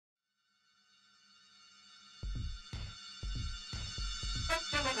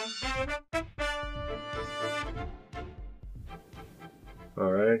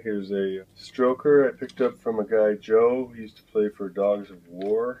Alright, here's a stroker I picked up from a guy, Joe, who used to play for Dogs of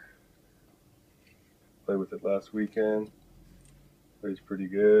War. Played with it last weekend. Plays pretty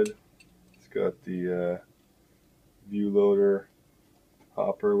good. It's got the view loader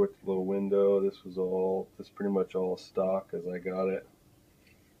hopper with the little window. This pretty much all stock as I got it.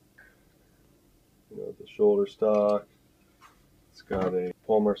 You know, the shoulder stock. It's got a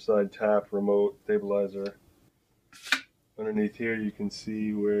Palmer side tap remote stabilizer. Underneath here you can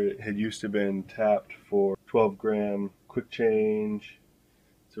see where it had used to been tapped for 12-gram quick change.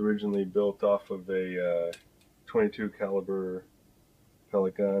 It's originally built off of a 22 caliber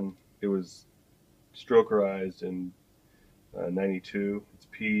pellet gun. It was strokerized in 92. It's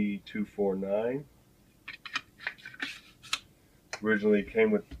P249. Originally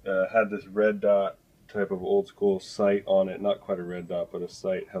came with had this red dot type of old school sight on it. Not quite a red dot, but a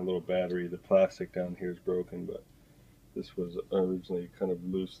sight. Had a little battery. The plastic down here is broken, but this was originally kind of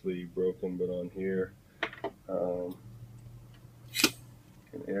loosely broken. But on here, can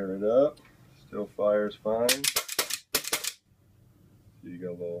air it up. Still fires fine. So you got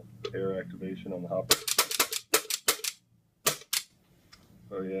a little air activation on the hopper.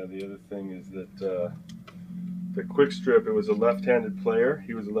 Oh yeah, the other thing is that the quick strip, it was a left-handed player.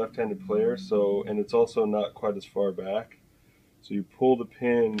 He was a left-handed player, so, and it's also not quite as far back. So you pull the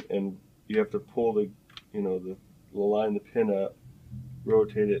pin, and you have to pull the, you know, line the pin up,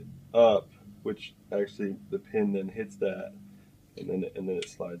 rotate it up, which actually the pin then hits that, and then it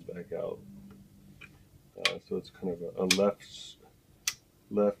slides back out. So it's kind of a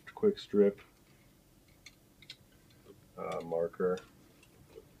left quick strip marker.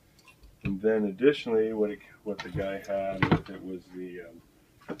 And then additionally, what the guy had with it was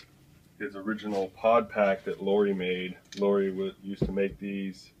his original pod pack that Lori made. Lori used to make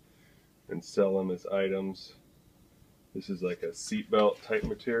these and sell them as items. This is like a seatbelt type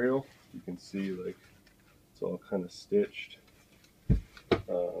material. You can see like it's all kind of stitched.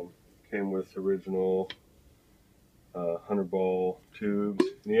 Came with original 100-ball tubes,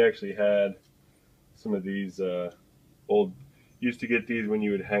 and he actually had some of these old. Used to get these when you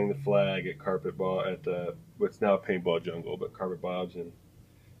would hang the flag at what's now Paintball Jungle, but Carpet Bob's in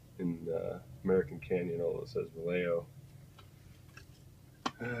American Canyon, although it says Vallejo.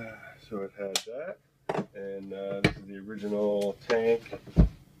 So it had that, and this is the original tank.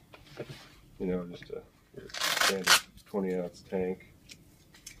 You know, just a standard 20-ounce tank.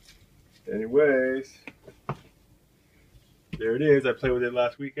 Anyways, there it is. I played with it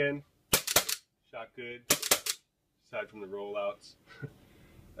last weekend. Shot good. Aside from the rollouts.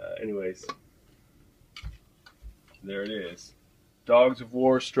 Anyways, there it is. Dogs of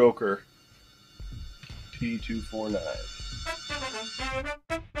War Stroker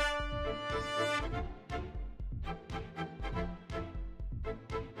P249.